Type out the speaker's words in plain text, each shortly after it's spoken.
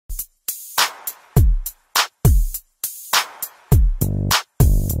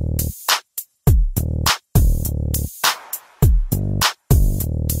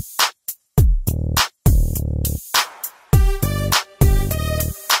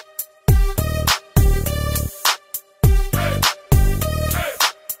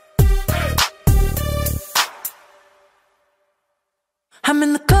I'm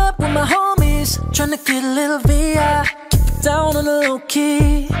in the club with my homies, tryna get a little VI. Keep it down on the low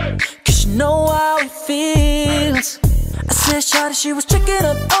key, cause you know how it feels. I said shawty, she was checking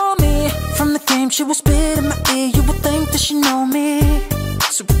up on me. From the game, she was spit in my ear. You would think that she know me,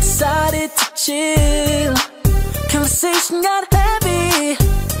 so we decided to chill. Conversation got heavy.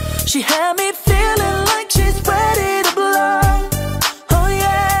 She had me feeling like she's ready to blow. Oh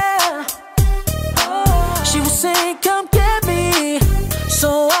yeah. She was saying come get me,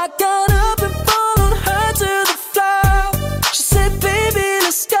 so I got up and followed her to the floor. She said baby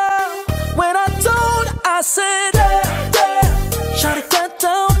let's go. When I told her I said yeah, yeah. Shawty got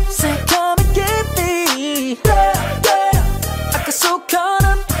down, said come and get me, yeah, yeah. I got so caught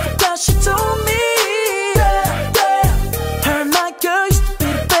up, forgot she told me.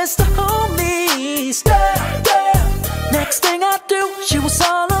 Next thing I do, she was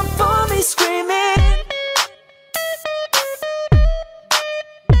all up for me screaming.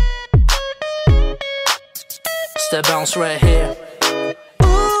 It's that bounce right here.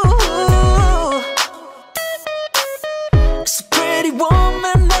 Ooh, it's a pretty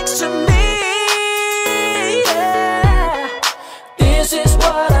woman next to me, yeah. This is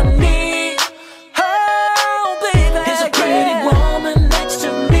what I need. Oh baby, here's a pretty woman next to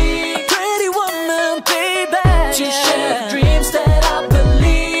me. A pretty woman, baby, to share dreams that I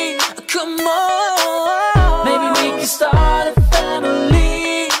believe. Come on, maybe we can start a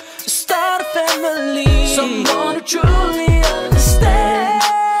family. Start a family. Someone who truly understands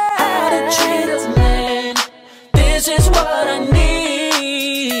how to treat a man. This is what I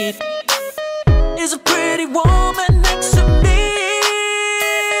need. Is a pretty woman next to me,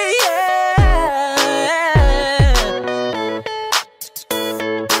 yeah.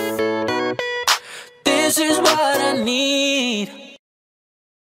 This is what I need.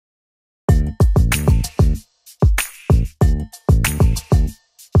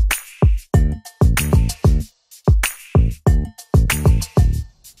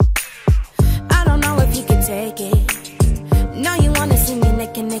 I don't know if you can take it. No, you wanna see me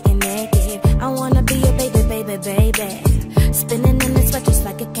naked, naked, naked. I wanna be a baby, baby, baby. Spinning in the sweat just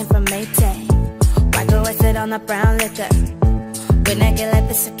like it came from Maytag. Why go and sit on the brown liquor? When I get like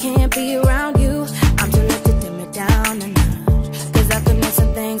this, I can't be around you. I'm too late to dim it down a notch, cause I could miss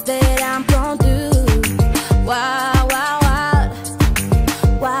some things that I'm gon' do. Wow, wow, wow.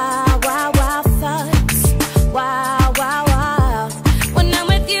 Wow, wow, wow thoughts. Wow, wow, wow. When I'm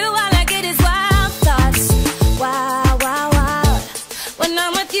with you, all I get is wild thoughts. Wow, wow, wow. When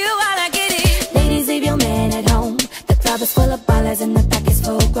I'm with you, all I get is ladies, leave your man at home. The club is full of ballers and the back is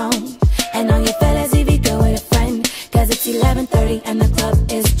full grown. And all you fellas, if you go with a friend, cause it's 11:30 and the club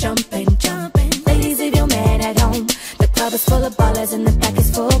is jumping, jumping. Ladies, leave your man at home. The club is full of ballers and the back is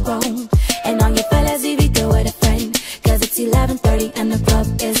full grown. And all you fellas, if you go with a friend, cause it's 11:30 and the club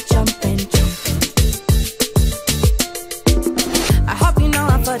is jumping, jumping. I hope you know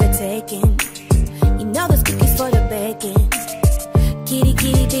I'm for the taking. You know those cookies for the baking. Kitty,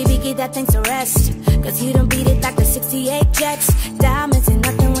 kitty, baby, get that thing to rest, cause you don't beat it like the 68 Jets. Diamonds ain't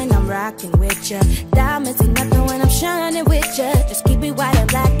nothing when I'm rocking with ya. Diamonds ain't nothing when I'm shining with ya. Just keep it white and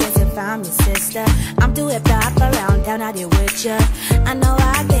black as if I'm your sister. I'm through it, pop around, down out here with ya. I know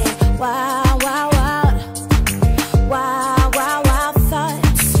I get wow, wow, wow. Wow, wow, wow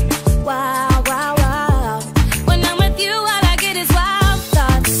thoughts. Wow, wow, wow. When I'm with you, all I get is wild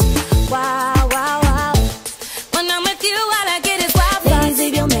thoughts. Wow, wow, wow. When I'm with you, all I get is wild thoughts. Ladies,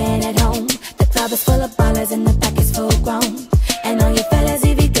 leave your man at home. The club is full of ballers and the back is full grown. And all you fellas,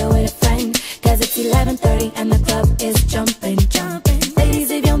 if you go with a friend, cause it's 11:30 and the club is jumping, jumping. Ladies,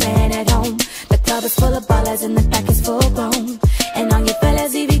 leave your man at home. The club is full of ballers and the back is full grown. And all you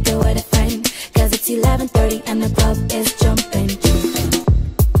fellas, if you go with a friend, cause it's 11:30 and the club is jumping, jumping.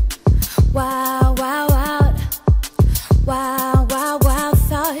 Wow, wow, wow. Wow, wow, wow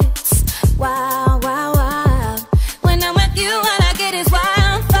thoughts. Wow, wow, wow. When I'm with you, all I get is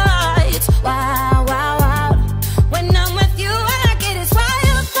wild thoughts. Wow, wow, wow. When I'm with you, all I get is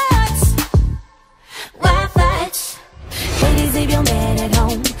wild thoughts. Wild thoughts. Ladies, leave your man at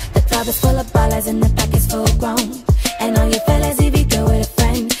home. The club is full of ballers and the back is full grown. And all you fellas, if you go with a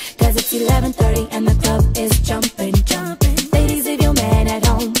friend, cause it's 11:30 and the club is jumping, jumping. Ladies, leave your man at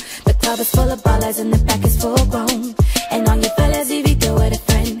home. The club is full of ballers and the back is full grown. And all you fellas, if you go with a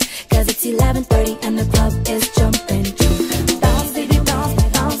friend, cause it's 11:30 and the club is jumping, jumping. Bounce, baby, bounce,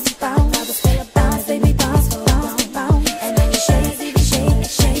 bounce, bounce. Bounce, baby, bounce, bounce, bounce. And then you shake, baby, shake,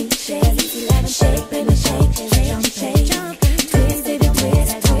 shake, shake. It's 11, shake, baby, shake, shake, jump, shake. Twist, baby,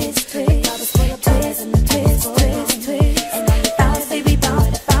 twist, twist, twist. Twist,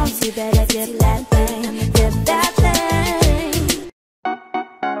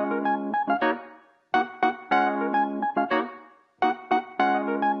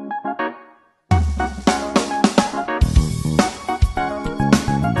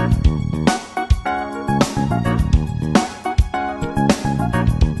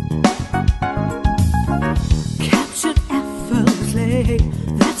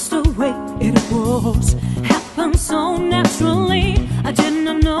 That's the way it was. Happened so naturally. I did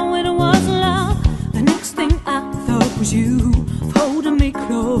not know it was love. The next thing I thought was you holding me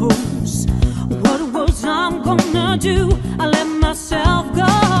close. What was I'm gonna do? I let myself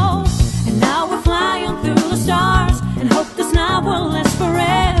go. And now we're flying through the stars and hope this night will last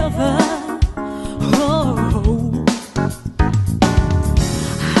forever. Oh,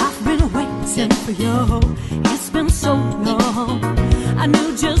 I've been waiting for you. It's been so long. I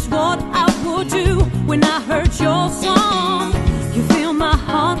knew just what I would do when I heard your song. You fill my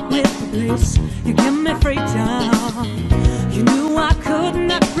heart with bliss. You give me freedom. You knew I could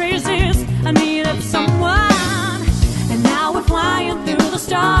not resist. I needed someone. And now we're flying through the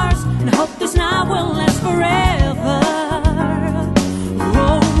stars and I hope this night will last forever.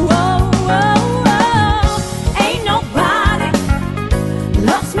 Oh, oh, oh, oh. Ain't nobody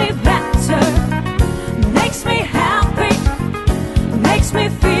loves me better, makes me happy, makes me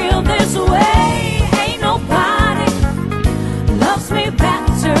feel this way. Ain't nobody loves me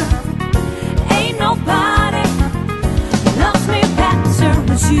better. Ain't nobody loves me better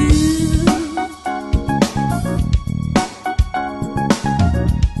but you.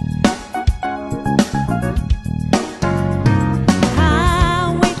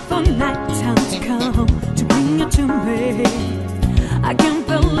 I wait for nighttime to come to bring you to me. I can't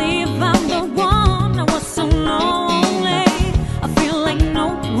believe I'm the one. I was so lonely. I feel like no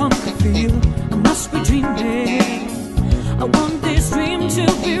one could feel. I must be dreaming. I want this dream to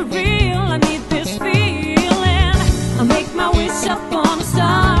be real. I need this feeling. I make my wish up on a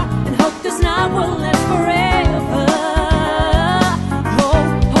star and hope this night will last forever. Oh,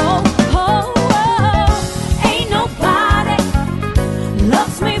 oh, oh, oh. Ain't nobody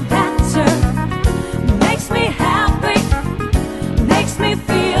loves me better, makes me happy, makes me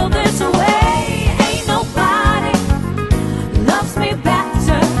feel this way. Ain't nobody loves me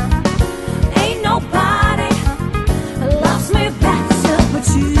better. Ain't nobody loves me better but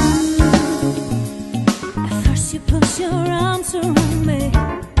you. At first you put your arms around me,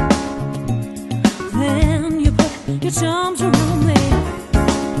 then you put your charms around me.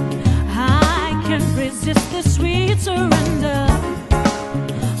 I can't resist the sweet surrender.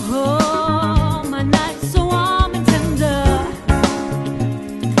 Oh, my night's so warm and tender.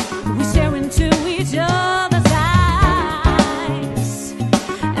 We stare into each other's eyes,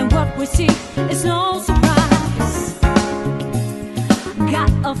 and what we see is no surprise.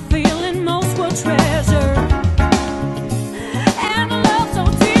 Got a feeling most will treasure, and a love so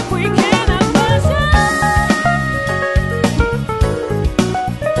deep we cannot measure.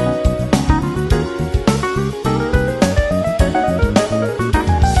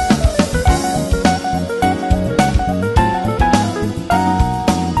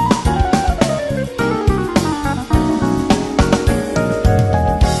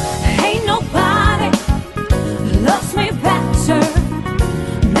 Ain't nobody loves me better,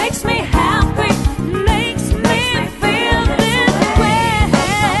 makes me happy, makes me feel this way.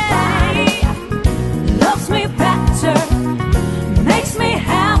 Loves me better, makes me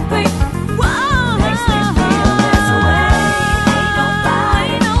happy, whoa, makes me feel this way. Ain't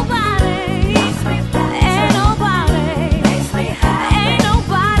nobody loves me better, ain't nobody makes me happy, ain't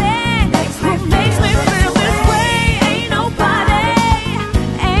nobody makes me feel this way. Ain't nobody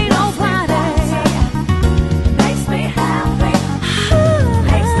makes me happy,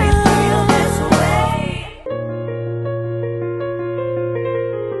 makes me feel this way.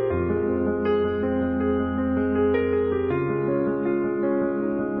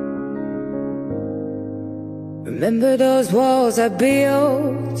 Remember those walls I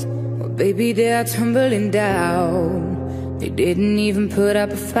built? Well, baby, they are tumbling down. They didn't even put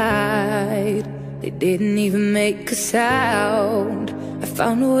up a fight. They didn't even make a sound. I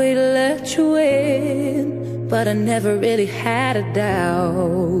found a way to let you in, but I never really had a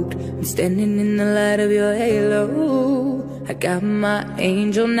doubt. I'm standing in the light of your halo. I got my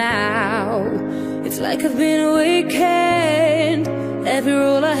angel now. It's like I've been awakened. Every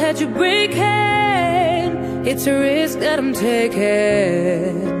rule I had you breaking. It's a risk that I'm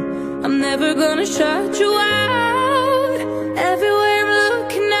taking. I'm never gonna shut you out. Everywhere I'm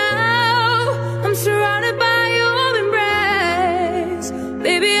looking now, I'm surrounded by your embrace.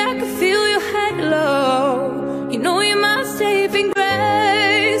 Baby, I can feel your halo. You know you're my saving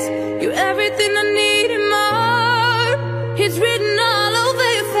grace. You're everything I need and more. It's written all over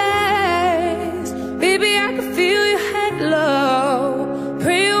your face. Baby, I can feel your halo.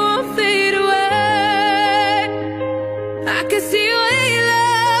 Pray you won't fade away. I can see your halo,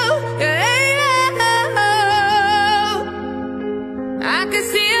 your halo. I can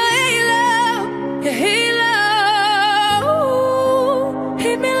see your halo, your halo.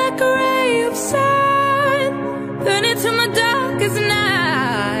 It like a ray of sun, burning to my darkest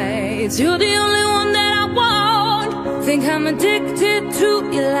nights. You're the only one that I want. Think I'm addicted to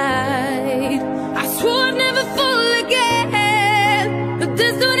your light. I swore I'd never fall again, but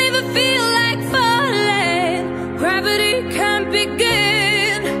this don't even feel like falling. Gravity can't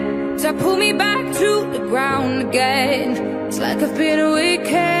begin to pull me back to the ground again. It's like I've been a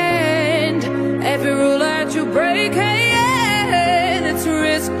weekend. Every rule that you break, it's a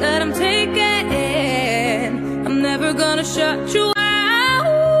risk that I'm taking. I'm never gonna shut you out.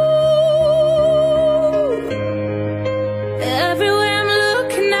 Everywhere I'm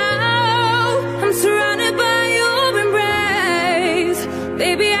looking now, I'm surrounded by your embrace.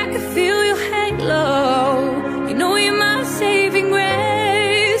 Baby, I can feel your halo. You know you're my saving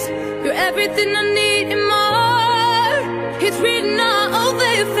grace. You're everything I need and more. It's written all over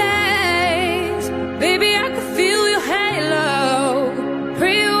your face. Baby, I can feel your halo.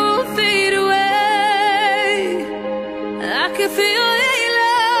 Pray you won't fade away. I can feel your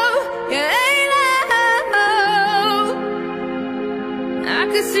halo, your halo. I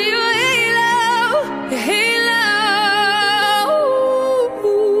can see your halo, your halo.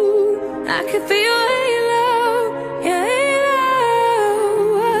 I can feel your halo, your halo.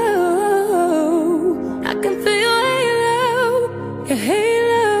 I can feel your halo, your halo.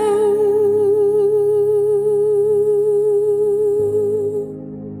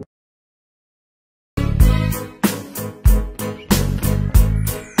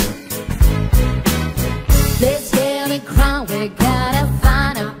 Let's get it crowned, we gotta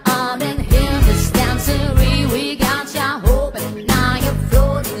find an arm in here. This dancery, we got ya hoping, now you're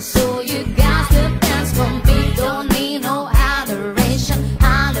floating, so you got to dance for me. Don't need no adoration,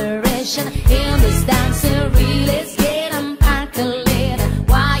 adoration in this dancery. Let's get them percolated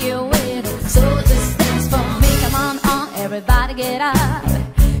while you're waiting, so just dance for me. Come on, everybody get up,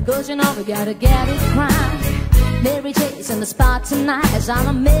 cause you know we gotta get it crowned. Mary J's in the spot tonight, as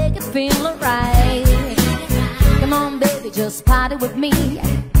I'ma make it feel alright. Come on, baby, just party with me.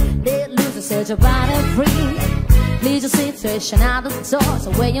 Let loose and set your body free. Leave your situation out the door,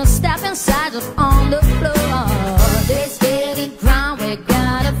 so when you step inside, just on the floor. Let's get it ground, we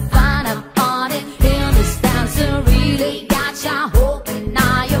gotta find a party in this dancery. They got ya hoping,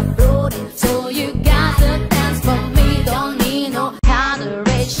 now you're floating, so you got to dance for me. Don't need no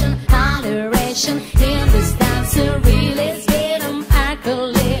adoration, adoration in this dancery. Let's get them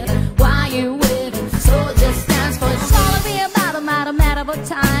percolated while you're waiting, so just dance for it. It's gonna be about a matter of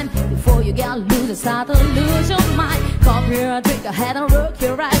time before you get loose and start to lose your mind. Come here and drink a head and work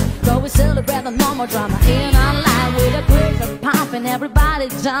your right. Go we celebrate the normal drama in our life with a quick pumping, everybody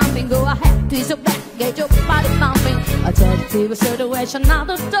jumping. Go ahead, twist your back, get your body pumping. A touch situation out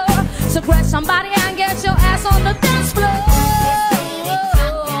the door, so grab somebody and get your ass on the dance floor.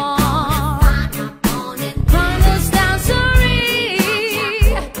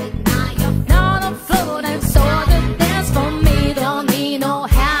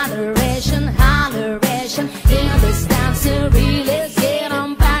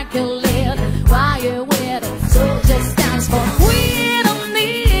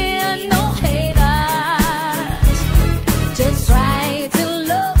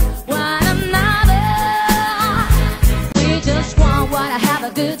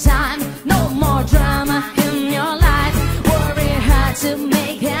 Good time, no more drama in your life. Worry hard to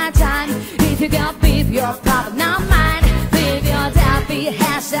make that time. If you got beef, your problem, not mine. Leave your happy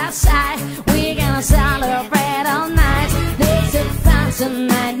ass outside. We gonna celebrate all night. There's a fun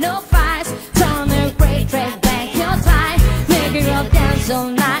tonight, no fights. Turn the great track back your time. Make it up dance all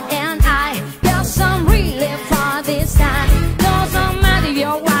night, and I got some relief for this time. Doesn't matter if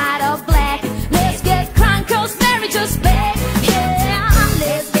you're white or black. Let's get crunk, cause Mary just back.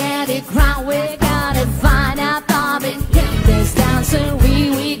 Crown, we gotta find out of it. In this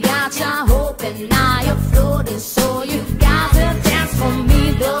dancery, we got ya hoping, now you're floating, so you got to dance for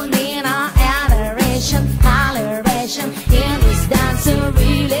me. Don't need no adoration, toleration. In this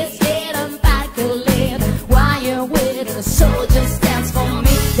dancery, let's get them percolated while you're waiting, so just dance for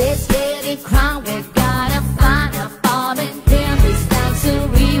me. Let's get it crowned, we gotta find out of it. In this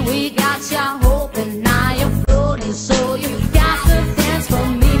dancery, we got ya hoping, now you're floating, so you got to dance for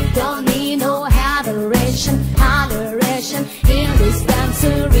me. Don't need no adoration, adoration in this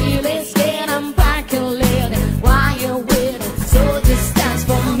dancery. Let's get them percolated while you're waiting, so just dance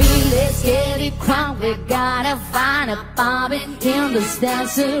for me. Let's get it crowned, we gotta find a bobbin in this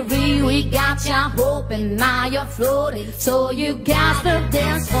dancery. We got ya hoping, now you're floating, so you got to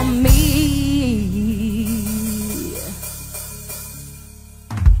dance for me.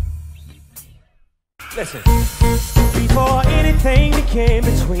 Listen. Before anything became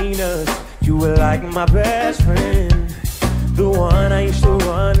between us, you were like my best friend, the one I used to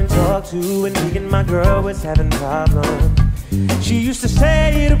run and talk to when me and my girl was having problems. She used to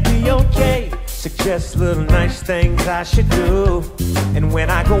say it'll be okay, suggest little nice things I should do. And when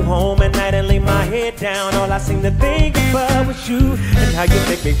I go home at night and lay my head down, all I seem to think about was you. And how you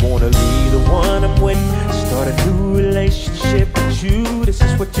make me wanna leave the one I'm with, start a new relationship with you. This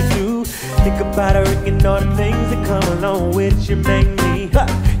is what you do. Think about her and all the things that come along with it. You make me,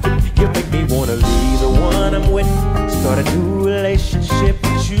 you make me wanna leave the one I'm with, start a new relationship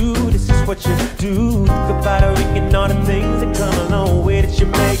with you. This is what you do. Think about her and all the things that come along with it. You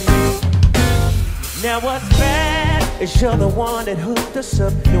make me. Now what's bad is you're the one that hooked us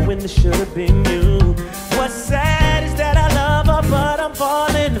up, knowing it should have been you. What's sad is that I love her, but I'm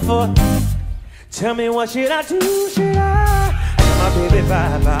falling for. Tell me what should I do? Should I tell my baby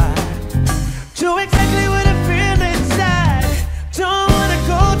bye-bye? Do exactly what I feel inside. Don't wanna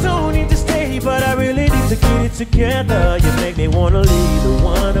go, don't need to stay, but I really need to get it together. You make me wanna leave the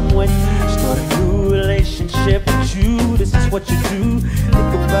one I'm with, start a new relationship with you. This is what you do.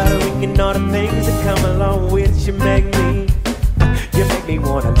 Think about her and all the things that come along with it. You make me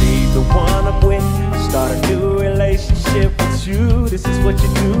wanna leave the one I'm with, start a new relationship with you. This is what you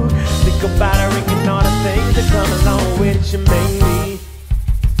do. Think about her and all the things that come along with it. You make me.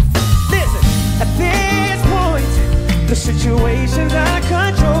 Listen, at this point, the situation's out of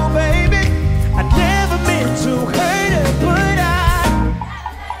control, baby. I never meant to hurt her, but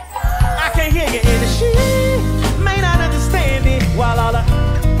I can't hear you in the shit. May not understand it while all the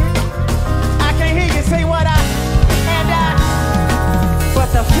I can't hear you say what but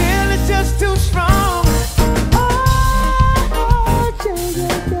the feeling's just too strong. Oh, yeah,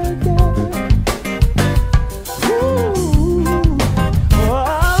 yeah, yeah, yeah. Ooh,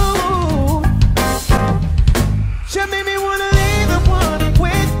 oh. You made me wanna leave the one I'm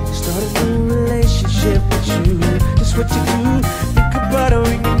with, start a new relationship with you. That's what you do. Think about her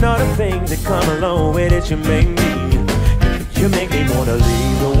and all the things that come along with it. You make me wanna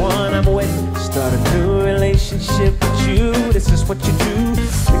leave the one I'm with, start a new relationship with you. This is what you do.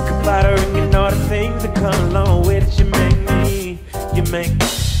 Think about her and all the things that come along with it. You make me, you make me.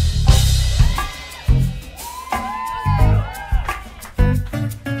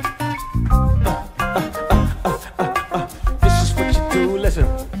 This is what you do, listen.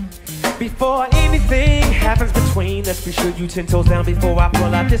 Before anything happens between us, be sure you 10 toes down before I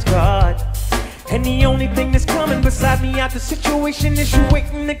pull out this card. And the only thing that's coming beside me out the situation is you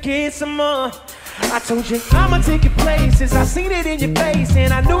waiting to get some more. I told you I'ma take your places, I seen it in your face,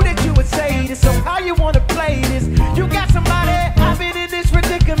 and I knew that you would say this. So how you wanna play this? You got somebody, I've been in this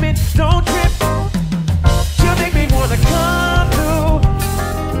predicament. Don't trip, you make me wanna come through,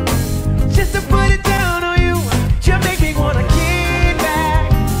 just to put it down on you. You make me wanna get back,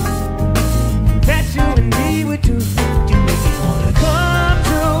 that's you and me would do. You make me wanna come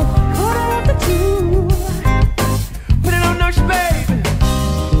through. Put it on nurse, baby.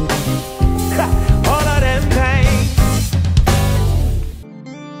 All of them things.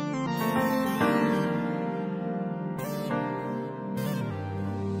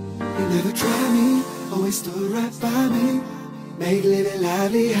 You never try me, always stood right by me. Make living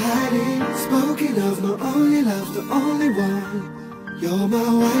lively, hiding. Spoken of, my only love, the only one. You're my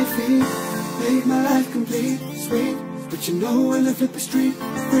wifey, make my life complete, sweet. But you know when I flip the street,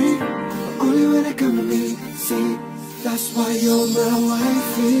 free. Only when they come to me, see. That's why you're my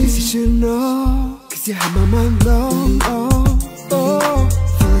wifey. Cause you should know, cause you had my mind blown. Oh, oh.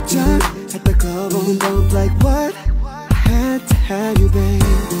 Full of time at the club on bump like what? I had to have you, babe.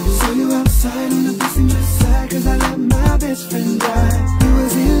 Saw you outside on the passenger side, cause I let my best friend die. You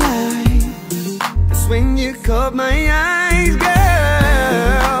was in line, that's when you caught my eyes,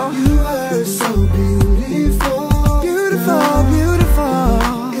 girl. You were so beautiful, beautiful, beautiful.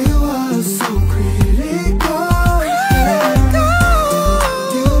 It was so critical, critical.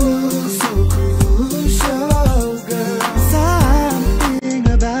 You look so crucial, girl.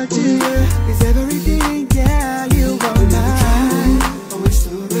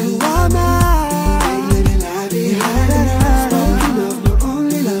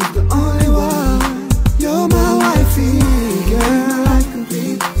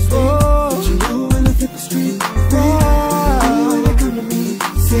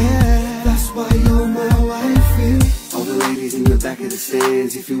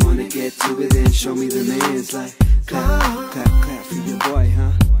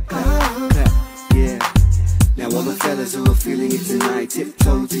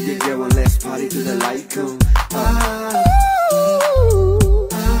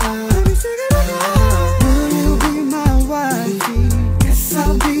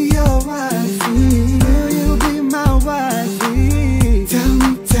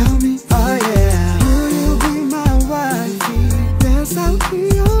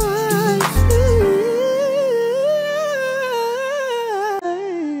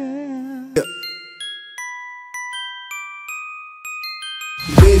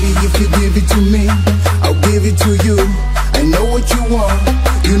 if you give it to me, I'll give it to you. I know what you want,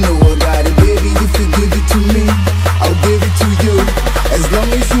 you know I got it, baby. If you give it to me, I'll give it to you. As long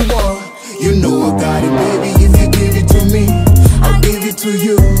as you want, you know I got it, baby. If you give it to me, I'll give it to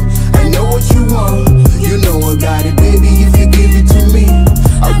you. I know what you want, you know I got it, baby. If you give it to me,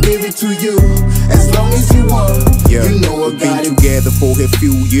 I'll give it to you. As long as you want, you know I got it. Been together for a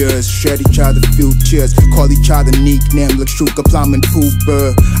few years, shared each other few cheers, call each other nickname like Sugar Plum and Pooh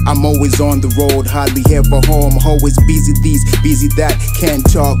Bear. I'm always on the road, hardly ever home, always busy this, busy that, can't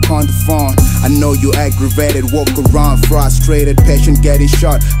talk on the phone. I know you aggravated, walk around frustrated, passion getting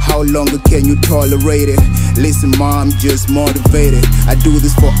shot. How longer can you tolerate it? Listen, mom, just motivated. I do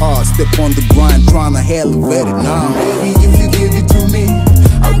this for us, step on the grind, trying to elevate it now. Baby, if you give it to me,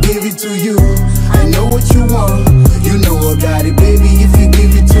 I'll give it to you. I know what you want, you know I got it, baby. If you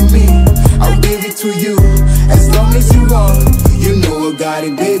give it to me, I'll give it to you. As long as you want, you know I got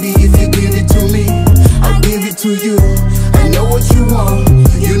it, baby. If you give it to me, I'll give it to you. I know what you want,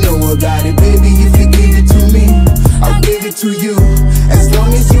 you know I got it, baby. If you give it to me, I'll give it to you. As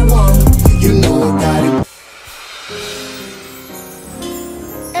long as you want, you know I got it.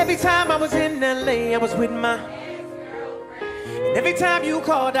 Every time I was in LA, I was with my. And every time you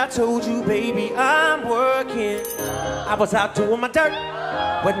called, I told you, baby, I'm working. I was out doing my dirt,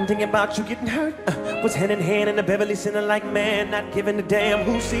 wasn't thinking about you getting hurt. Was hand in hand in the Beverly Center like man, not giving a damn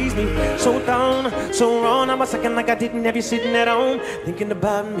who sees me. So down, so wrong, I was acting like I didn't have you sitting at home, thinking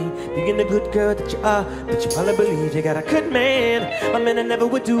about me, being the good girl that you are. But you probably believe you got a good man. My man, I never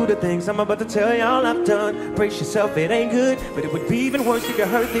would do the things I'm about to tell y'all I've done. Brace yourself, it ain't good, but it would be even worse if you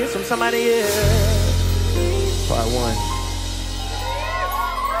heard this from somebody else. Part one.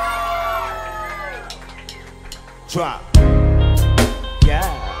 Drop. Yeah.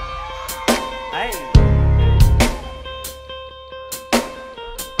 Hey.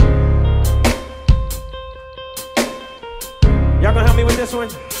 Y'all gonna help me with this one?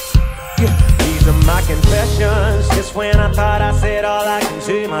 Yeah. These are my confessions. Just when I thought I said all I can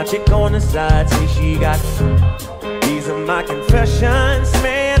say, my chick on the side say she got. These are my confessions.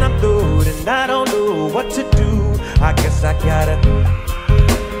 Man, I'm through and I don't know what to do. I guess I gotta.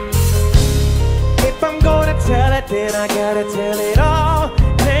 If I'm gonna tell it, then I gotta tell it all.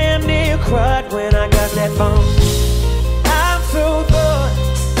 Damn near cried when I got that phone. I'm so good,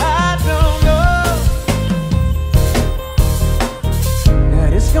 I don't know. Now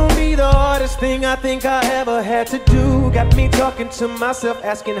this gonna be the hardest thing I think I ever had to do. Got me talking to myself,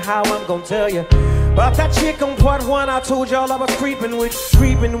 asking how I'm gonna tell you about that chick on part one. I told y'all I was creeping with.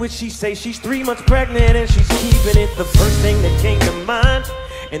 She say she's 3 months pregnant and she's keeping it. The first thing that came to mind.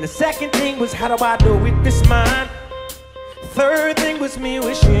 And the second thing was, how do I know if it's mine? Third thing was me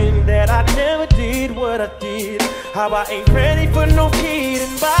wishing that I never did what I did. How I ain't ready for no kid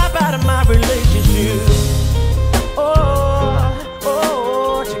and bye-bye to my relationship.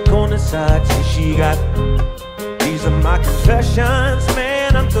 Oh, chick on the side, see she got. These are my confessions,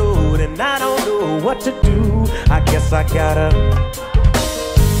 man, I'm through and I don't know what to do. I guess I gotta.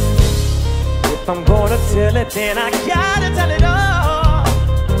 If I'm gonna tell it, then I gotta tell it all.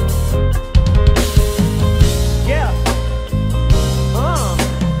 Yeah.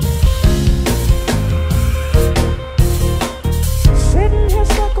 Sitting here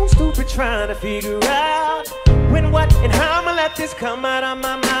stuck on stupid, trying to figure out when, what, and how I'ma let this come out of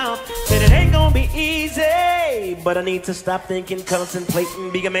my mouth. Said it ain't gonna be easy, but I need to stop thinking, contemplating,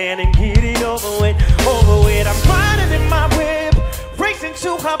 be a man and get it over with. I'm riding in my whip, racing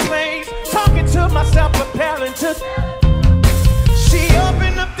to her place, talking to myself, preparing to. She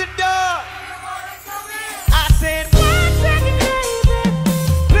opened up the door. I said, 1 second, baby,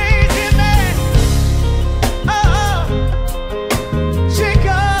 please give me. Oh, chick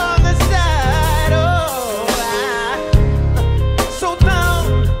on the side. Oh, so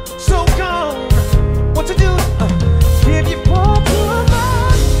down, so gone. What to do? Give you part to a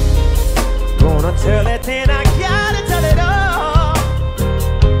man. Gonna tell it, then I gotta tell it all.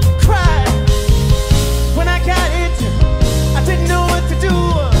 Cry when I got it. I didn't know what to do.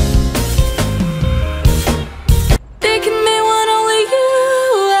 They can be what only you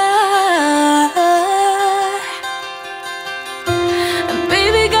are. And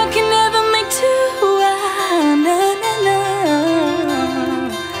baby girl can never make two. No.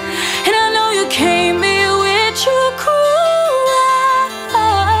 And I know you came here with your crew.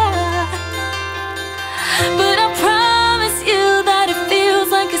 But I promise you that it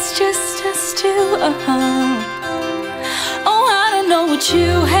feels like it's just us two. Oh, I don't know what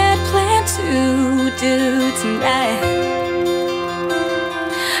you had planned to do tonight,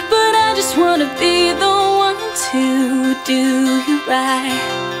 but I just wanna be the one to do you right,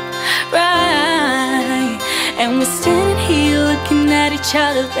 right. And we're standing here looking at each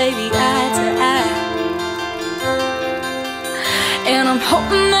other, baby, eye to eye. And I'm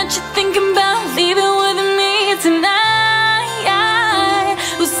hoping that you're thinking about leaving with me tonight.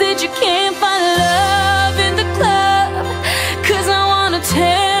 Who said you can't find love in the club? 'Cause I wanna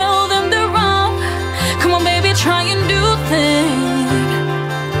tell them they're wrong. Come on, baby, try a new thing,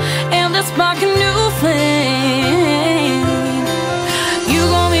 and let's spark a new flame. You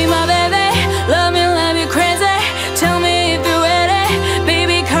gon' be my baby, love you crazy. Tell me if you're ready,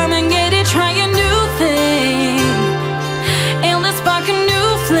 baby, come and get it. Try a new thing, and let's spark a new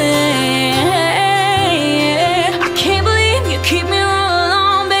flame. I can't believe you keep me all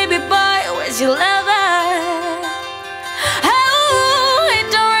alone, baby boy, where's your lover? Oh, it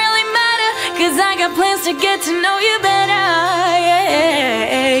don't really matter, 'cause I got plans to get to know you better,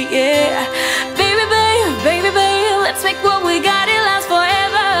 yeah, yeah. Baby, baby, let's make what we got, it last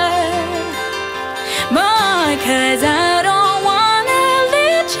forever. Boy, 'cause I don't wanna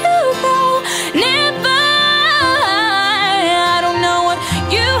let you go, never. I don't know what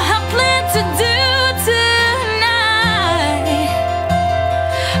you have planned to do tonight,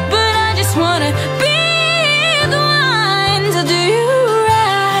 but I just wanna be the one to do you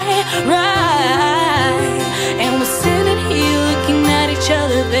right, right. And we're sitting here looking at each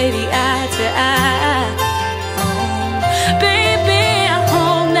other, baby, eye to eye. Oh, baby, I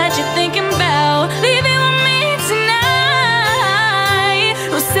hope that you're thinking about leaving with me tonight.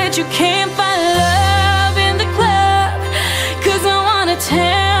 Who said you can't find love in the club? 'Cause I wanna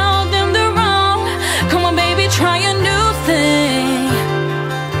tell them they're wrong. Come on, baby, try a new thing,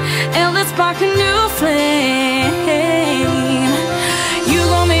 and let's spark a new flame. You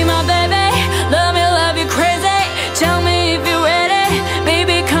gon' be my baby, love you crazy. Tell me if you're ready,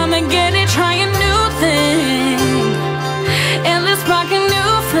 baby, come and get it. Try a new thing, and let's spark a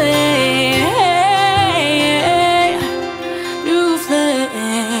new flame. New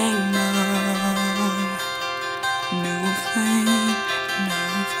flame, new flame, new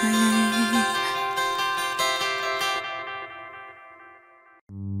flame.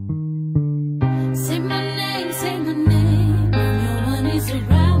 Say my name, say my name. No one is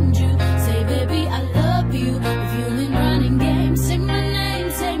around you. Say, baby, I love you. If you ain't running games, say my name,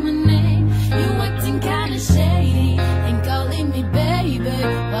 say my name. You acting kinda shady, ain't calling me baby.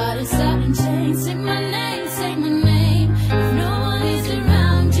 What a sudden change. Say my name, say my name. If no one is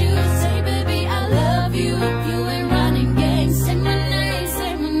around you, say, baby, I love you. If you ain't running games, say my name,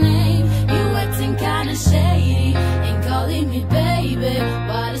 say my name. You acting kinda shady, ain't calling me baby.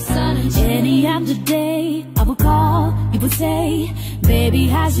 What a sudden change. Any other day, I would call, you would say, baby,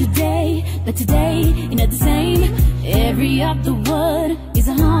 how's your day? But today, you're not the same. Every other word is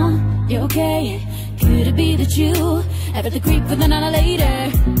a you're okay. Could it be that you have the creep with another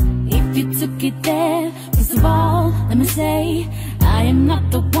later? If you took it there, first of all, let me say, I am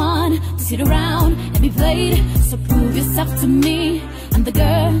not the one to sit around and be played. So prove yourself to me, I'm the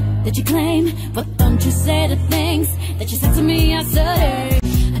girl that you claim. But don't you say the things that you said to me yesterday.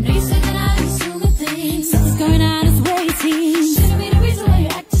 I know you said that I was doing things, something's going on, it's waiting. Shouldn't be the reason why you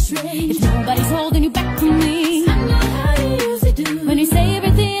act this strange. If nobody's holding you back from me, I know how you usually do. When you say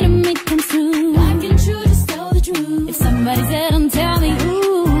everything to me comes true, why can't you just tell the truth? If somebody said, don't tell me who.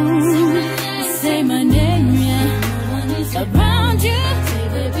 Say my name, yeah. No one is around you. Say,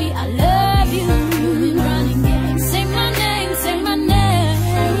 baby, I love you. You've been running games. Say my name, say my name.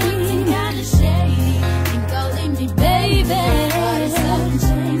 You're kinda shady, ain't calling me baby. What is sudden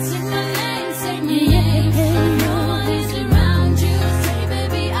change? Say my name, say my name. No one is around you. Say,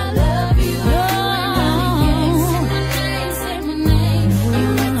 baby, I love you. You've been running games. Say my name, say my name.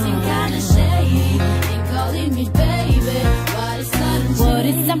 You're acting kinda shady, ain't calling me baby. What is sudden change? What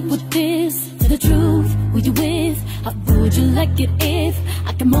is up with this? The truth, who you with? How would you like it if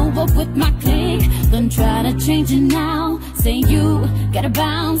I come over with my clique? Don't try to change it now. Say you gotta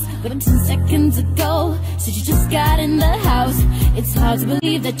bounce. But 10 seconds ago, said you just got in the house. It's hard to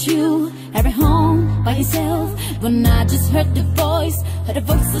believe that you are at home by yourself, when I just heard the voice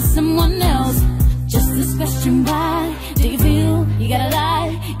of someone else. Just this question, why do you feel you gotta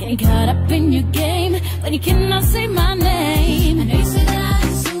lie? Getting caught up in your game when you cannot say my name. I know you said that I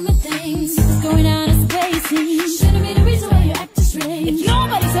assume things, what's going on is crazy. Shouldn't be the reason why you act this strange. If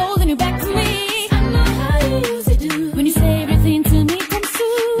nobody's holding you back from me, I know how you usually do. When you say everything to me comes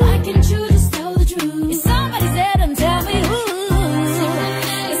true, why can't you just tell the truth? If somebody said, don't tell me who.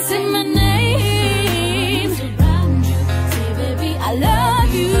 Say my name. Around you, say, baby, I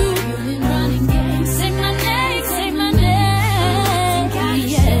love you. You've been running games. Say my name, say my name.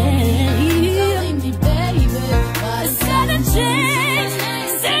 Yeah, calling me baby.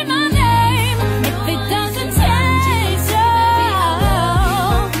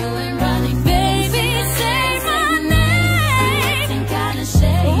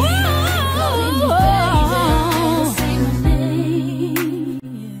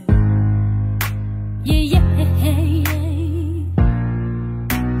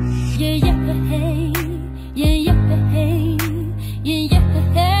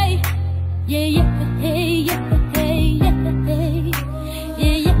 Yeah, yeah, hey, yeah, hey, yeah, hey.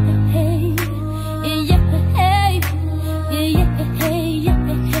 Yeah, yeah, hey. Yeah, hey. Yeah, hey,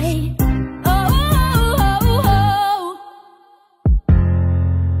 yeah, hey. Oh, oh, oh.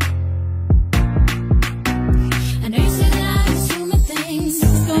 I know you said that I'm assuming things.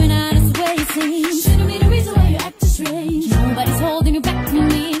 What's going on is the way it seems. Shouldn't be the reason why you act strange. Nobody's holding you back from your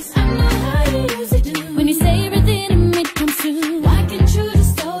knees. I know how you usually do. When you say everything and it comes true, why can't you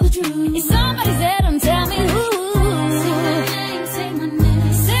just tell the truth? If somebody's there, don't tell me who. Say my name, say my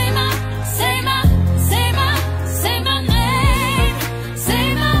name. Say my name.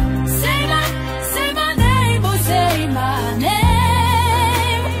 Say my name. Oh, say my name.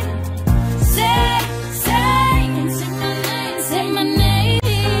 Say my name.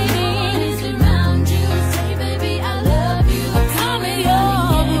 Nobody's around you. Say, baby, I love you. Call me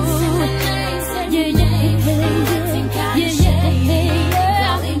your boo. Yeah, yeah,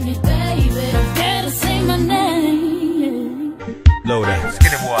 calling me baby. Better say my name. Low that.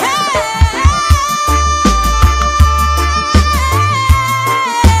 Skinny boy.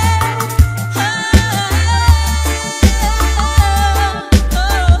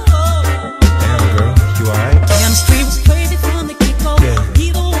 Damn, girl, you alright? Damn street was crazy from the get-go. Yeah.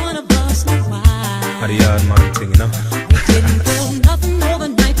 Neither one of us knew why. How the yard man thing, you know? We didn't feel nothing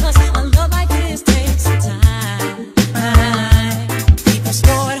overnight, plus a love like this takes some time. People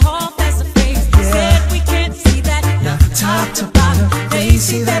saw it off as a phase. Said we can't see that. Nothing top to bottom. They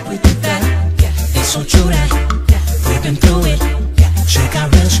see that we did that. Yeah, it's so true that we've been through it. Shake our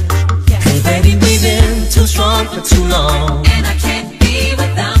wrist. Hey baby, we've been too strong for too long. And I can't be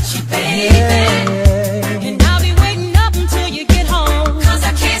without you, baby. And I'll be waiting up until you get home. Cause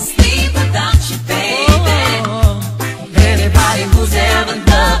I can't sleep without you, baby. Anybody who's ever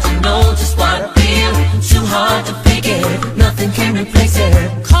loved you know just what I feel. Too hard to fake it, nothing can replace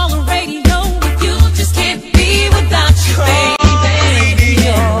it. Call the radio if you just can't be without you, baby.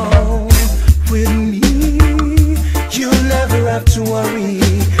 With me, you'll never have to worry.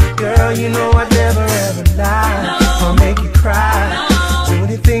 Girl, you know I'd never ever lie. I'll make you cry. Do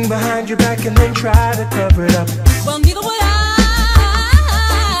anything behind your back and then try to cover it up. Well, neither would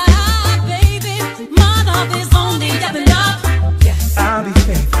I, baby. My love is only stepping up. Yes, I'll be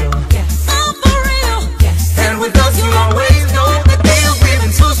faithful. yes, I'm for real. Yes, And with us, you always know the deal. We've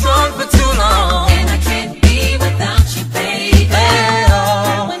been too strong for too long. And I can't be without you, baby.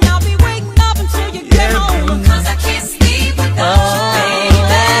 when I'll be waiting up until you get home. Cause I can't sleep without you,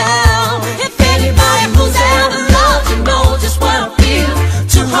 baby. If anybody who's ever loved you know just what I feel.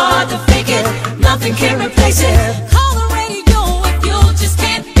 Too hard to fake it, nothing can replace it. Call the radio if you just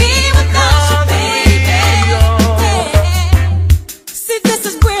can't be without you, baby. Yeah. See, this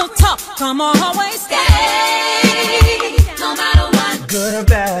is real talk. Come on, always stay. No matter what, Good or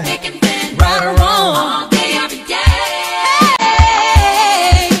bad, thick and thin, Right or wrong. all day, every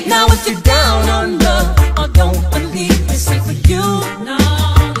day. Now if you're down on love or don't believe this ain't for you, No,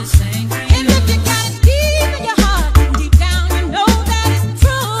 this ain't for you. and if you got it deep in your heart, deep down you know that it's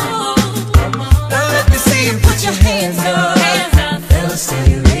true. now let me see you put your hands up. Fellas, tell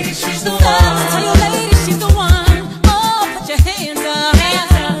your lady she's the one. Tell your lady she's the one. Oh, put your hands up.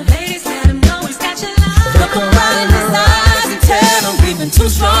 Ladies, let him know he's got your love. Look her right in his eyes and tell him we've been too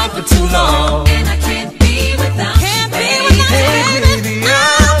strong for too long. And I can't be without Can't you, be baby. without you, baby. Baby,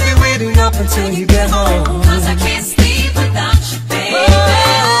 I'll be waiting up until you get home. Cause I can't sleep without you, baby.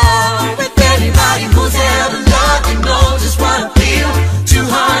 Oh, with anybody who's ever loved you know just what I feel. Too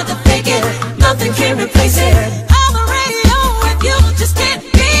hard to fake it, nothing can replace it. On the radio if you just can't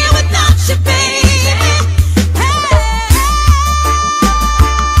be without you, baby.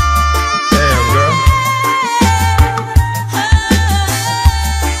 Damn, girl.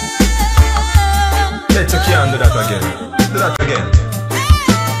 Bet you can't do that again. Do that again.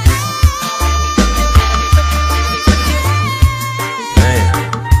 Man.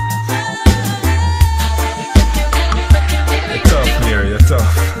 You're tough, Mary, you're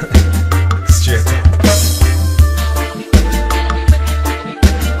tough. Straight up.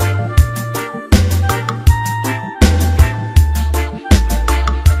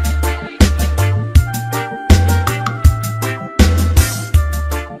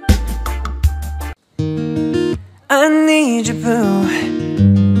 I need you, boo.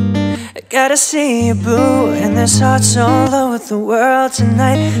 I gotta see you, boo. And there's hearts all over the world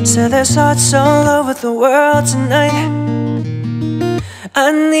tonight. So there's hearts all over the world tonight.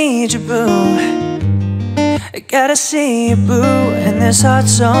 I need you, boo. I gotta see you, boo. And there's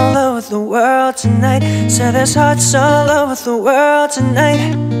hearts all over the world tonight. So there's hearts all over the world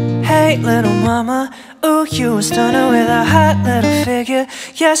tonight. Hey little mama, ooh, you a stunner with a hot little figure.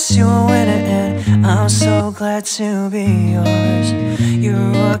 Yes, you're a winner and I'm so glad to be yours.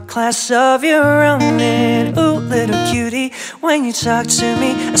 You're a class of your own and ooh, little cutie, when you talk to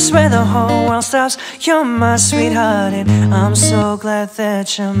me, I swear the whole world stops. You're my sweetheart and I'm so glad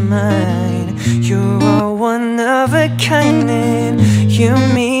that you're mine. You're a one of a kind and you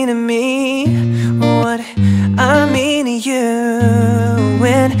mean to me what I mean to you.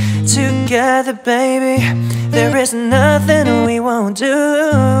 When together, baby, there is nothing we won't do.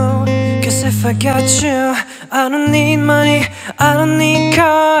 Cause if I got you, I don't need money, I don't need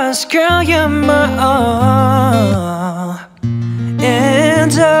cars. Girl, you're my all.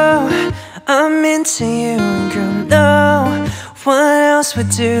 And oh, I'm into you, girl, no one else would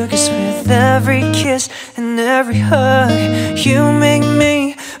do. Cause with every kiss and every hug, you make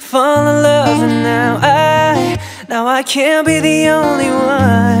me fall in love. And now I can't be the only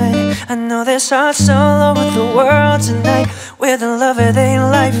one. I know there's hearts all over the world tonight with a lover they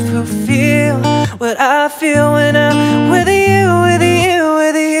like who feel what I feel when I'm with you, with you,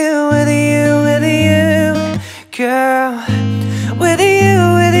 with you, with you, with you, girl. With you,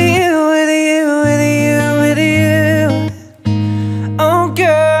 with you, with you, with you, with you. Oh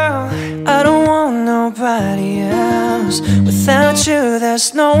girl, I don't want nobody else. Without you,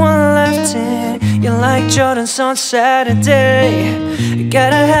 there's no one left in. You're like Jordans on Saturday.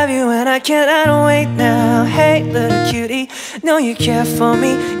 Gotta have you and I cannot wait now. Hey little cutie, know you care for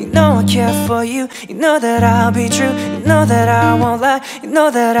me, you know I care for you. You know that I'll be true, you know that I won't lie, you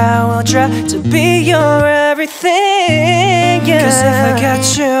know that I will try to be your everything, yeah. Cause if I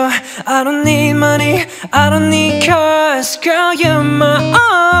got you, I don't need money, I don't need cars. Girl, you're my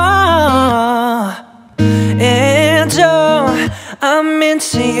all. And oh, I'm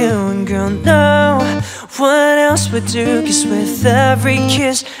into you, and girl, no one else would do. Cause with every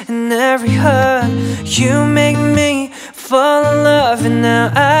kiss and every hug, you make me fall in love. And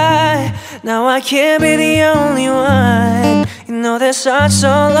now I can't be the only one. You know there's hearts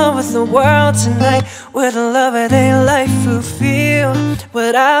all over the world tonight with a lover they like who feel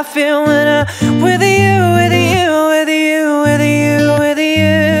what I feel when I'm with you, with you, with you, with you, with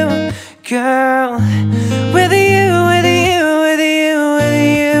you, girl. With you, with you, with you, with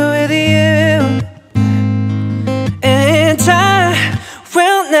you, with you. And I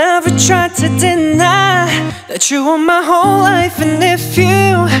will never try to deny that you are my whole life. And if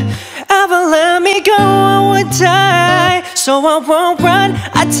you ever let me go, I would die. So I won't run,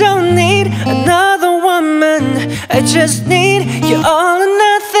 I don't need another woman, I just need you all or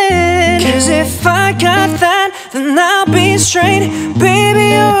nothing. Cause if I got that, then I'll be straight.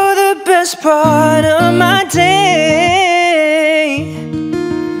 Baby, you're the best part of my day.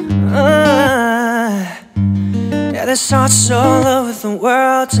 Yeah, there's hearts all over the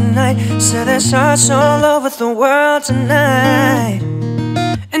world tonight. So there's hearts all over the world tonight.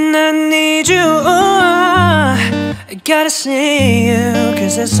 And I need you, I gotta see you.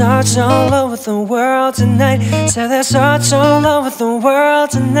 Cause there's hearts all over the world tonight. So there's hearts all over the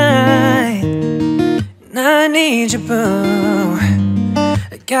world tonight. And I need you, boo,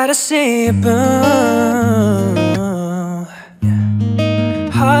 I gotta see you, boo, yeah.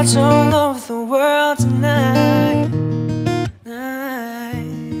 Hearts all over the world tonight.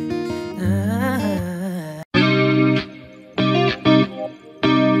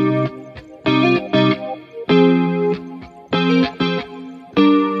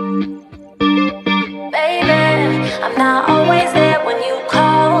 I'm not always there when you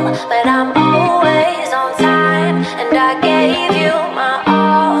call, but I'm always on time, and I gave you my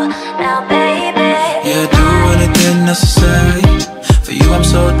all. Now baby, yeah, do anything necessary. For you I'm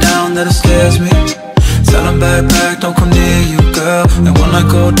so down that it scares me. Tell them back, don't come near you, girl. And when I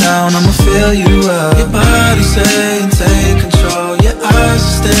go down, I'ma feel you up. Your body saying take control. Your eyes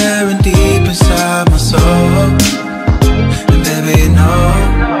are staring deep inside my soul. And baby, you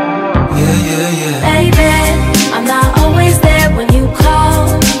know, yeah. Baby, I'm not always there when you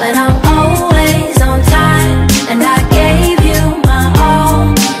call, but I'm always on time, and I gave you my all.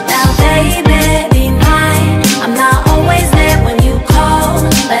 Now baby, be mine. I'm not always there when you call,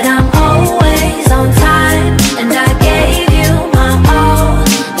 but I'm always on time, and I gave you my all.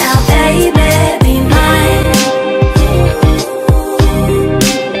 Now baby, be mine.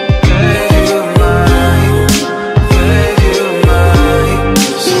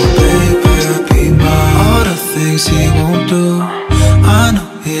 He won't do, I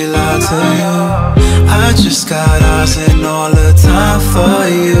know he lied to you. I just got eyes and all the time for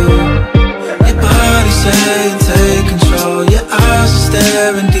you. Your body saying take control. Your eyes are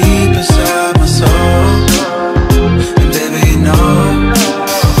staring deep inside my soul. And baby, you know,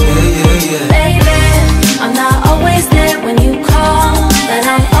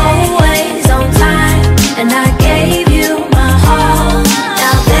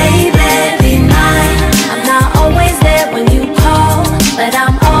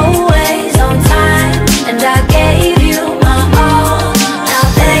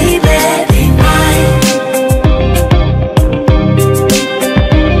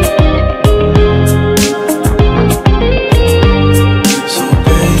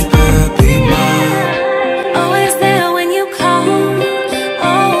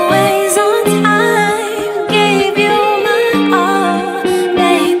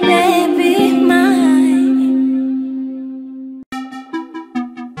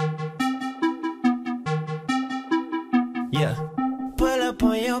 up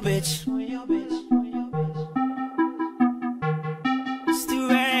on your bitch. It's the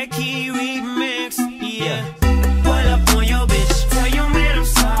Racky remix, yeah. Pull up on your bitch. Tell your man I'm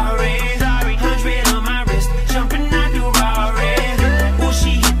sorry. 100 on my wrist, jumping out the Rari. Oh,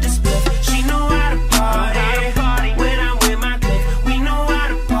 she hit the split. She know how to party. When I'm with my clique, we know how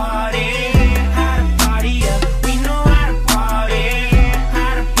to party. How to party, yeah. We know how to party.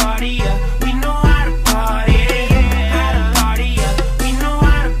 How to party, yeah. We know how to party. How to party, yeah. We know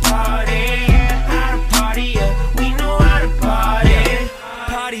how to party. How to party, yeah. We know how to party.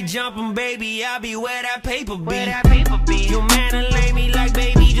 Party jumping, baby, I be where that paper be. Your man will lay me like,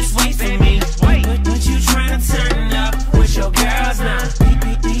 baby, just wait for me. But you tryna turn up with your girls now.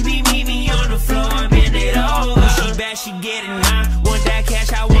 Baby, meet me on the floor and bend it over. She bad, she get it now. Want that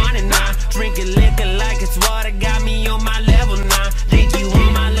cash, I want it now. Drinking liquor like it's water, got me on my level now. Think you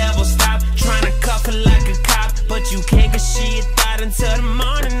on my level, stop tryna cuff her like a cop. But you can't, cause she a thought until the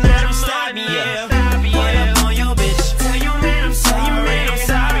morning. Now don't stop me, yeah. Pull up on your bitch. Tell your man I'm sorry.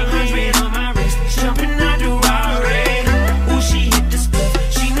 100 on my wrist, jumping out the Rari. Ooh, she hit the split.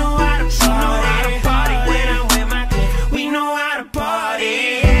 She know how to party. When I'm with my clique, we know how to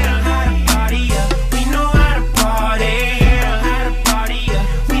party. How to party, yeah. We know how to party. How to party, yeah.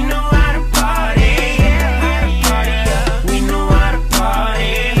 We know how to party. How to party, yeah. We know how to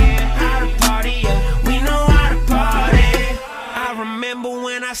party. How to party, yeah. We know how to party. I remember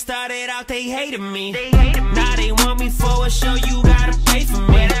when I started out, they hated me. Now they want me for a show, you gotta pay for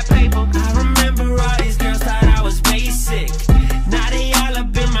me. I remember all these girls thought I was basic. Now they all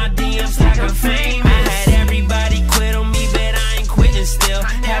up in my DMs like I'm famous. I had everybody quit on me, but I ain't quitting still.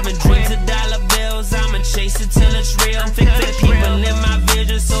 Having dreams of dollar bills, I'ma chase it till it's real. I'm fixing people in my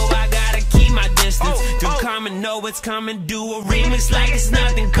vision, so I gotta keep my distance. Do come and know what's coming, do a remix like it's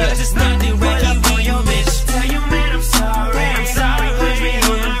nothing, cause it's nothing. Roll up on your bitch. Tell your man I'm sorry. 100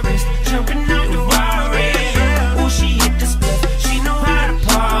 on my wrist, jumping out the Rari. Ooh, she hit the split. She know how to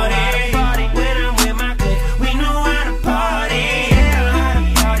party. When I'm with my clique, we know how to party. How to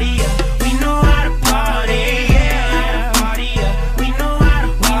party, yeah. We know how to party. How to party, yeah. We know how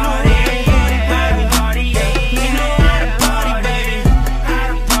to party. Party, yeah. We know how to party, baby. How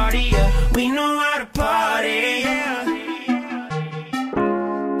to party, yeah. We know how to party.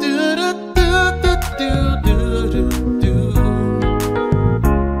 Do do do do do do do.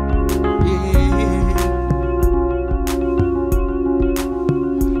 Yeah.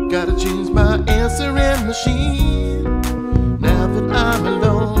 Gotta change my answering machine now that I'm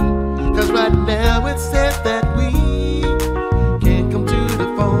alone. Cause right now it says that we can't come to the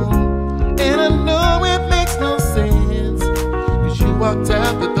phone. And I know it makes no sense, cause you walked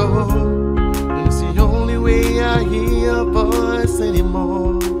out the door. And it's the only way I hear your voice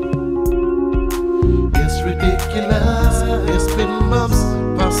anymore. It's ridiculous, it's been months.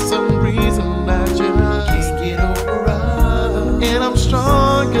 For some reason I just can't get over us. And I'm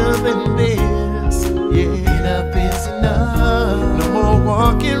stronger than this, yeah. Enough is enough. No more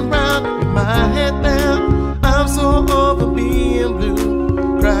walking around with my head down. I'm so over being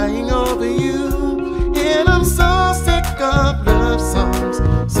blue, crying over you. And I'm so sick of love songs,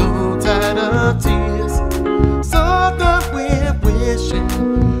 so tired of tears, so done with wishing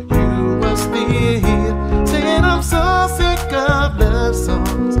you were still here. Saying I'm so sick of love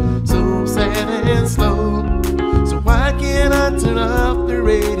songs, so sad and slow. So why can't I turn off the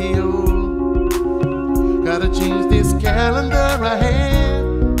radio? Gotta change this calendar I have.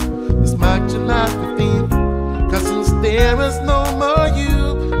 It's marked July 15th. Cause since there is no more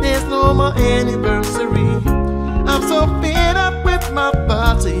you, there's no more anniversary. I'm so fed up with my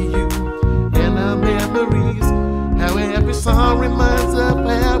thoughts of you and our memories. How every song reminds of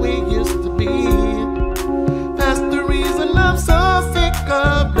how we used to be. That's the reason I'm so sick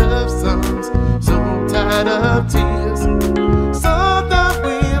of love songs, so tired of tears, so done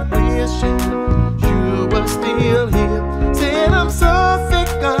with wishing you were still here. Saying I'm so sick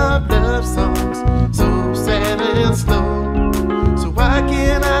of love songs, so sad and slow. So why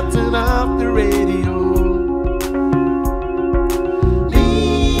can't I turn off the radio?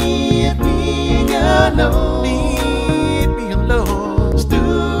 Leave me alone. Leave me alone.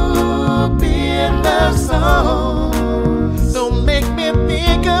 Stupid love song. Don't make me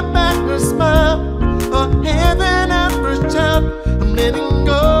think about her smile or heaven at first child. I'm letting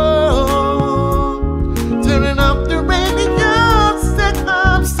go. Turning off the radio. Said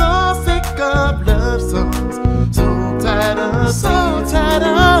I'm so sick of love songs, so tired of, so tired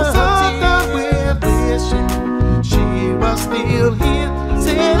of, so done with wishing she was still here.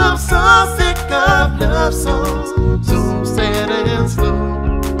 Saying I'm so sick of love songs, so sad and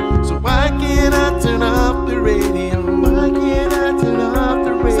slow. So why can't I turn off the radio? Why can't I turn off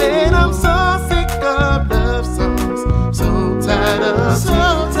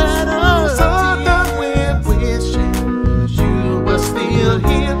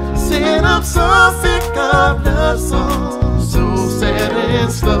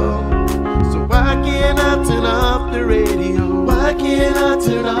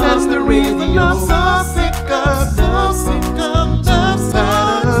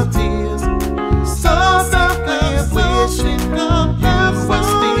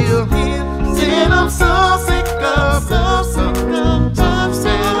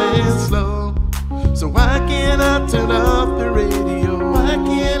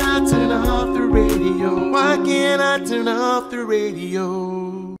radio.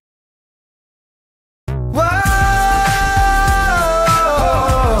 Whoa,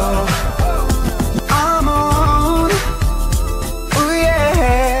 I'm on. Ooh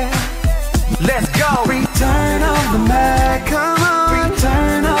yeah. Let's go. Return of the Mac. Come on.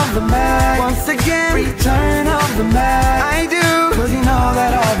 Return of the Mac. Once again. Return of the Mac. I do. Cause you know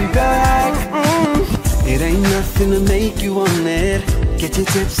that I'll be back. It ain't nothing to make you want it. Get you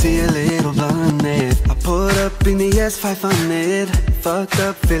tipsy, a little blunted. I put up in the S500. Fucked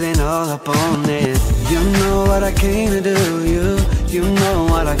up, feeling all up on it. You know what I came to do, you know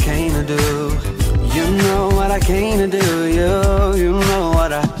what I came to do. You know what I came to do, you know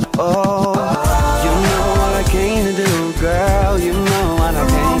what I, oh. You know what I came to do, girl, you know what I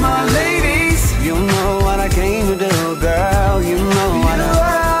came to do. My ladies, you know what I came to do, girl, you know what I.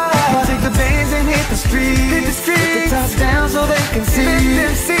 Take the bands and hit the street, put the tops down so they can see.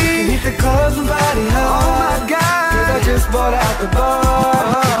 Hit the clubs and body hard. Oh my God, cause I just bought out the bar.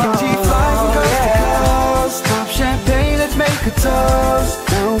 Kicking G5 from coast to coast. Pop champagne, let's make a toast.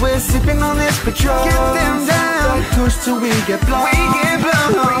 Now we're sipping on this Patron. Get them down, push till we get blown.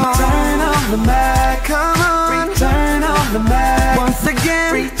 Return of the Mac, come on. Return of the Mac, once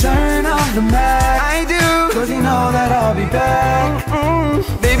again. Return of the Mac, I do. Cause you know that I'll be back.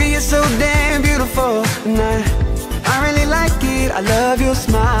 Baby, you're so damn beautiful tonight. I really like it, I love your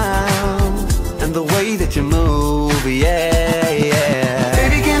smile and the way that you move, yeah, yeah.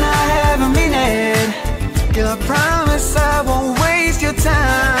 Baby, can I have a minute? Girl, I promise I won't waste your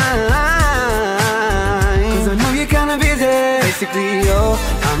time. Cause I know you're kinda busy. Basically, all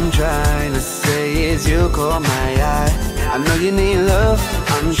I'm trying to say is you caught my eye. I know you need love,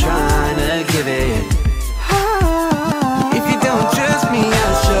 I'm trying to give it. If you don't trust me,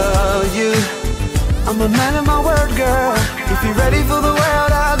 I'll show you. I'm a man of my word, girl. If you're ready for the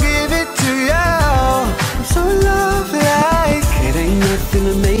world, I'll give it to you. I'm so in love, like it ain't nothing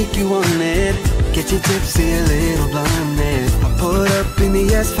to make you want it. Get your tipsy, a little blunted. I put up in the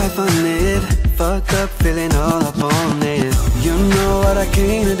S500. Fucked up, feeling all up on it. You know what I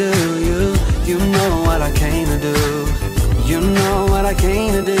came to do, you know what I came to do. You know what I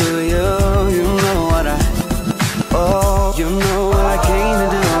came to do, you know what I, oh. You know what I came to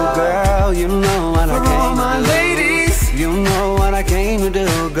do, girl, you know what I came to do. For all my ladies, you know what I came to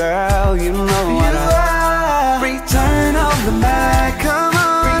do, girl, you know what I. Return of the Mac, come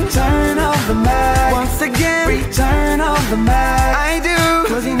on. Return of the Mac, once again. Return of the Mac, I do.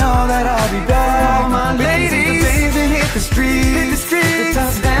 Cause you know that I'll be back. For all my ladies, and hit the streets, put the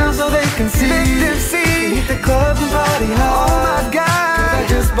tops down so they can see. Hit the clubs and party hard. Oh my God, cause I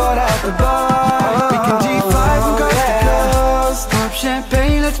just bought out the bar. We can G5 from coast to coast. Pop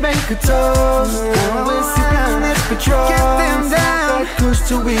champagne, let's make a toast. Now we're sipping on this Patron. Get them down, push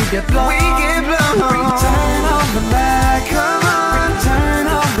till we get blown. Return of the Mac, come on. Return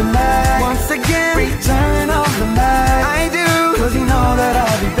of the Mac, once again. Return of the Mac, I do. Cause you know that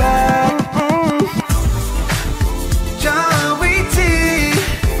I'll be back. John Wheaty,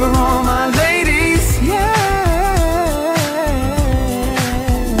 for all my ladies, yeah.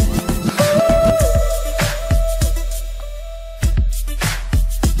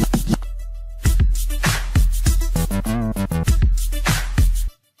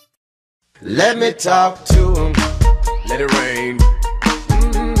 Let me talk to him, let it rain.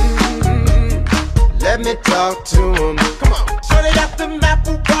 Let me talk to him. Come on. So they got them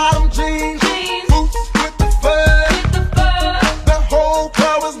apple bottom jeans, boots with the fur. The whole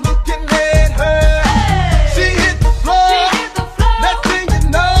crowd was looking at her. She hit the floor. Next thing you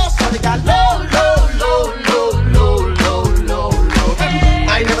know, so they got low.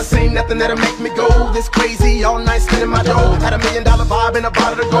 I ain't never seen nothing that'll make me go this crazy all night spinning my dough. Had $1 million vibe and a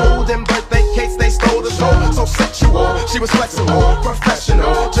bottle of gold. Them birthday cakes, they stole the show. So sexual, she was flexible,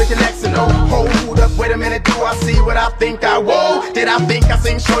 professional, drinking X&O. Hold up, wait a minute, do I see what I think I will? Did I think I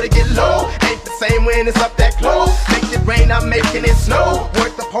sing show to get low? Ain't the same when it's up that close. Make it rain, I'm making it snow.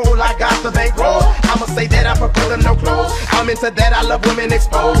 Work the pole, I got the bankroll. I'ma say that I prefer them no clothes. I'm into that, I love women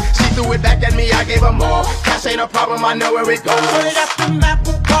exposed. She threw it back at me, I gave her more. Cash ain't a problem, I know where it goes. So they got them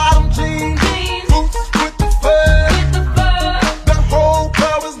apple bottom jeans, boots with the fur. The whole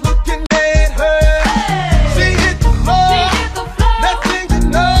crowd was looking at her. She hit the floor. Next thing you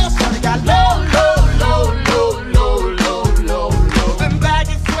know, so they got low. Them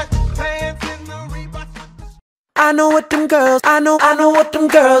baggy sweatpants in the Reebok. I know what them girls, I know what them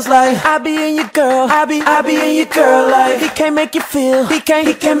girls like. I be in your girl, I be in your girl like. He can't make you feel, he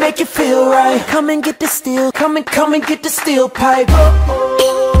can't make you feel right. Come and get the steel, come and get the steel pipe.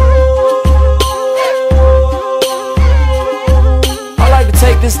 I like to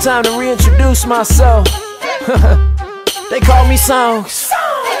take this time to reintroduce myself. They call me Songs.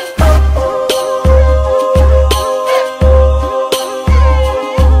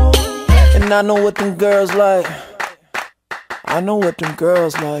 And I know what them girls like. I know what them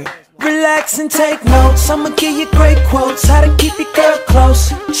girls like. Relax and take notes, I'ma give you great quotes. How to keep your girl close,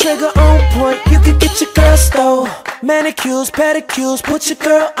 trigger on point, you could get your girl stole. Manicures, pedicures, put your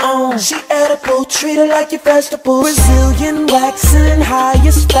girl on. She edible, treat her like your vegetables. Brazilian waxing,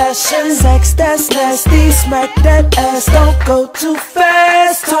 highest fashion. Sex that's nasty, smack that ass. Don't go too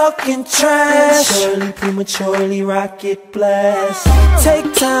fast, talking trash. Prematurely, prematurely, rocket blast.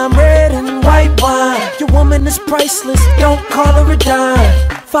 Take time, red and white wine. Your woman is priceless, don't call her a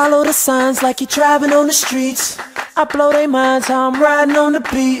dime. Follow the signs like you're driving on the streets. I blow they minds how I'm riding on the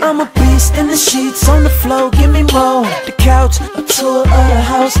beat. I'm a beast in the sheets, on the floor, give me more. The couch, a tour of the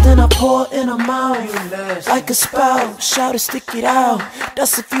house, then I pour in her mouth. Like a spout, shout it, stick it out.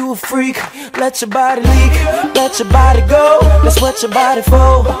 That's if you a freak, let your body leak. Let your body go, that's what your body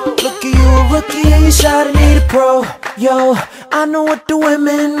for. Look at you a rookie and you shout it, need a pro. Yo, I know what the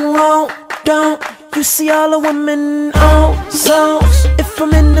women want, don't. You see all the women on songs. If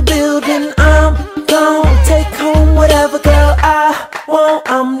I'm in the building, I'm gone. Take home whatever girl I want.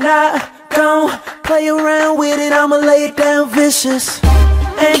 I'm not gon' play around with it, I'ma lay it down vicious.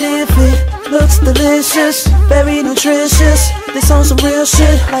 And if it looks delicious, very nutritious, this on some real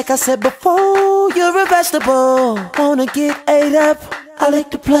shit. Like I said before, you're a vegetable. Wanna get ate up, I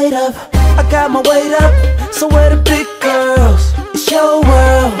lick the plate up. I got my weight up, so where the big girls? It's your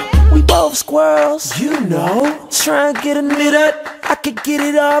world. We both squirrels, you know. Try and get a knit up, I could get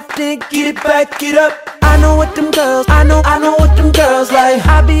it off, then get it back, get up. I know what them girls, I know what them girls like.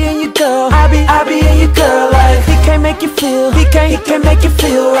 I be in your girl, I be in your girl like. He can't make you feel, he can't make you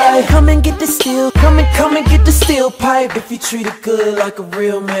feel right. Come and get the steel, come and get the steel pipe. If you treat it good like a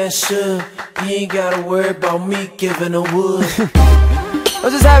real man should, you ain't gotta worry about me giving a wood.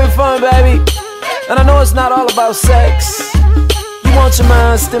 I'm just having fun, baby, and I know it's not all about sex. You want your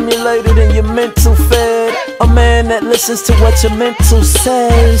mind stimulated and your mental fed. A man that listens to what your mental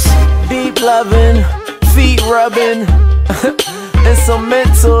says. Deep loving, feet rubbing, and some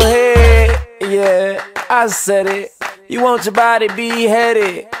mental head. Yeah, I said it. You want your body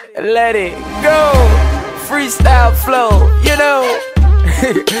beheaded, let it go. Freestyle flow, you know.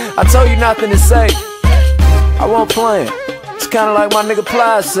 I told you nothing to say, I won't play it. It's kinda like my nigga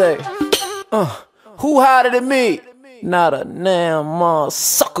Blige say, who hotter than me? Not a damn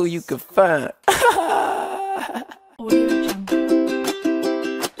sucker you can find.